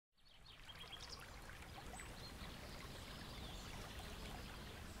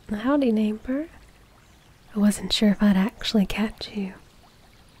Howdy, neighbor. I wasn't sure if I'd actually catch you.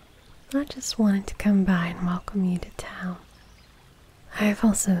 I just wanted to come by and welcome you to town. I've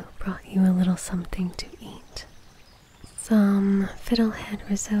also brought you a little something to eat. Some fiddlehead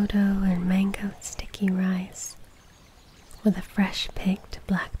risotto and mango sticky rice, with a fresh-picked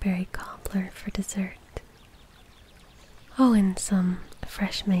blackberry cobbler for dessert. Oh, and some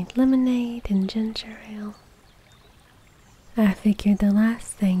fresh-made lemonade and ginger ale. I figured the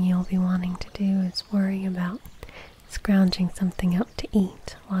last thing you'll be wanting to do is worry about scrounging something up to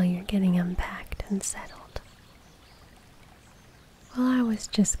eat while you're getting unpacked and settled. Well, I was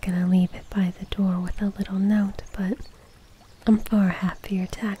just gonna leave it by the door with a little note, but I'm far happier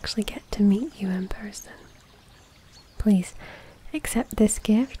to actually get to meet you in person. Please accept this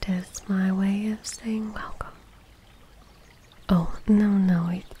gift as my way of saying welcome. Oh,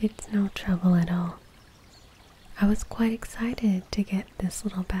 no, it's no trouble at all. I was quite excited to get this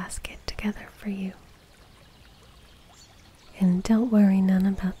little basket together for you. And don't worry none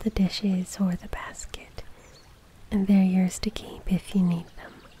about the dishes or the basket, and they're yours to keep if you need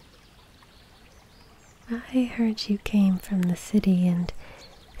them. I heard you came from the city, and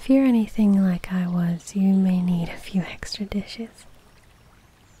if you're anything like I was, you may need a few extra dishes.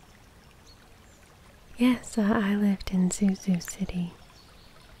 Yes, I lived in Zuzu City.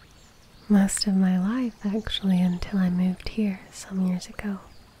 Most of my life, actually, until I moved here some years ago.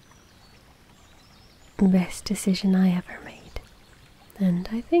 Best decision I ever made, and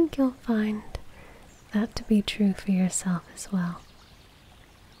I think you'll find that to be true for yourself as well.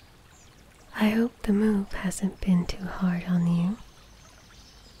 I hope the move hasn't been too hard on you.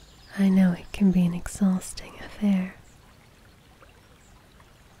 I know it can be an exhausting affair.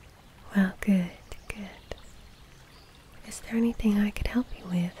 Well, good. Is there anything I could help you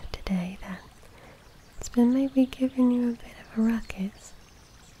with today that's been maybe giving you a bit of a ruckus?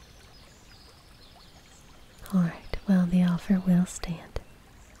 Alright, well, the offer will stand.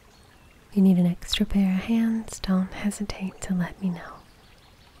 If you need an extra pair of hands, don't hesitate to let me know.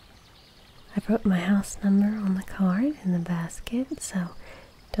 I wrote my house number on the card in the basket, so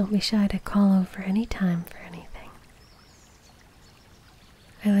don't be shy to call over any time for anything.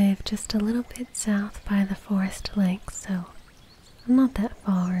 I live just a little bit south by the forest lake, so I'm not that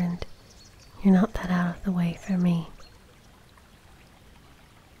far and you're not that out of the way for me.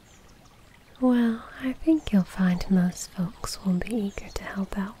 Well, I think you'll find most folks will be eager to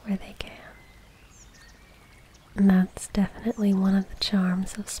help out where they can. And that's definitely one of the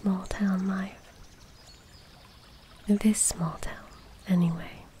charms of small town life. This small town,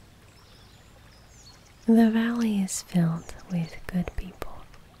 anyway. The valley is filled with good people.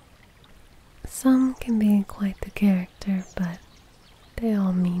 Some can be quite the character, but they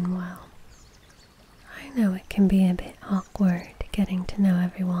all mean well. I know it can be a bit awkward getting to know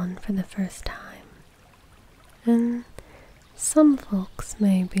everyone for the first time, and some folks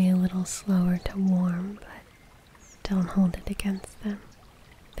may be a little slower to warm, but don't hold it against them.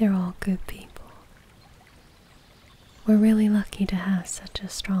 They're all good people. We're really lucky to have such a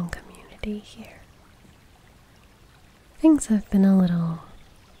strong community here. Things have been a little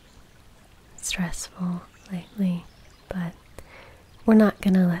stressful lately, but we're not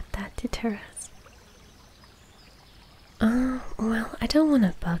gonna let that deter us. Well, I don't want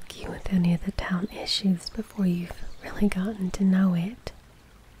to bug you with any of the town issues before you've really gotten to know it,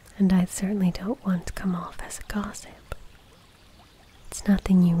 and I certainly don't want to come off as a gossip. It's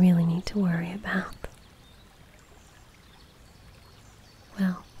nothing you really need to worry about.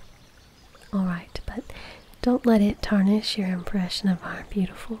 Well, alright, but don't let it tarnish your impression of our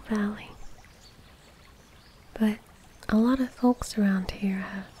beautiful valley. But a lot of folks around here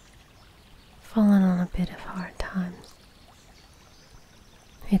have fallen on a bit of hard times.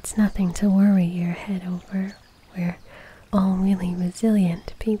 It's nothing to worry your head over. We're all really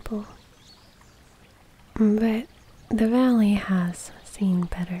resilient people. But the valley has seen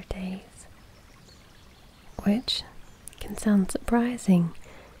better days, which can sound surprising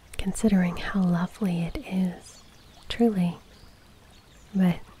considering how lovely it is, truly.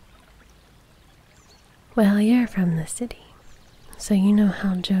 But well, you're from the city, so you know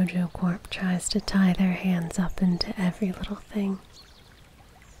how JoJo Corp tries to tie their hands up into every little thing,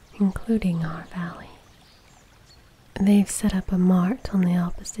 including our valley. They've set up a mart on the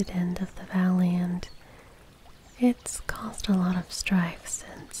opposite end of the valley, and it's caused a lot of strife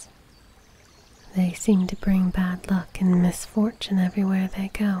since. They seem to bring bad luck and misfortune everywhere they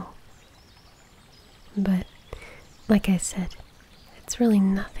go. But, like I said, it's really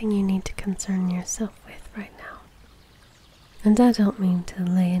nothing you need to concern yourself with right now. And I don't mean to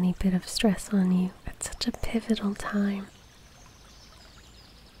lay any bit of stress on you at such a pivotal time.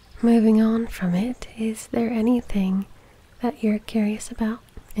 moving on from it, is there anything that you're curious about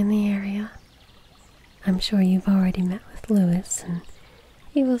in the area? I'm sure you've already met with Lewis and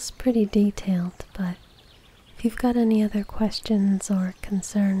he was pretty detailed, but if you've got any other questions or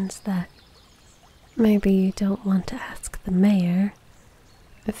concerns that maybe you don't want to ask the mayor,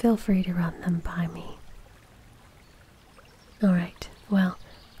 feel free to run them by me. Alright, well,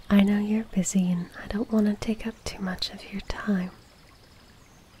 I know you're busy and I don't want to take up too much of your time.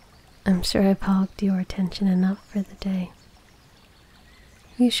 I'm sure I've hogged your attention enough for the day.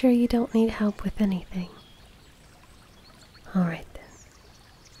 You sure you don't need help with anything? Alright then.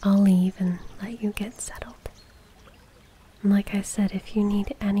 I'll leave and let you get settled. And like I said, if you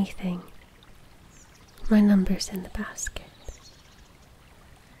need anything, my number's in the basket.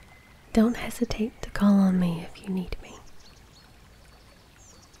 Don't hesitate to call on me if you need me.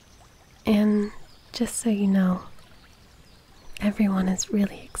 And just so you know, everyone is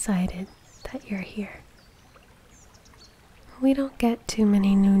really excited that you're here. We don't get too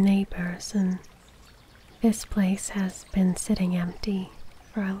many new neighbors, and this place has been sitting empty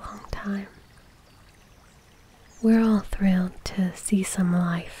for a long time. We're all thrilled to see some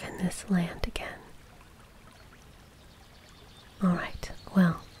life in this land again. Alright,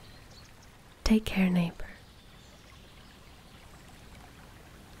 well, take care, neighbors.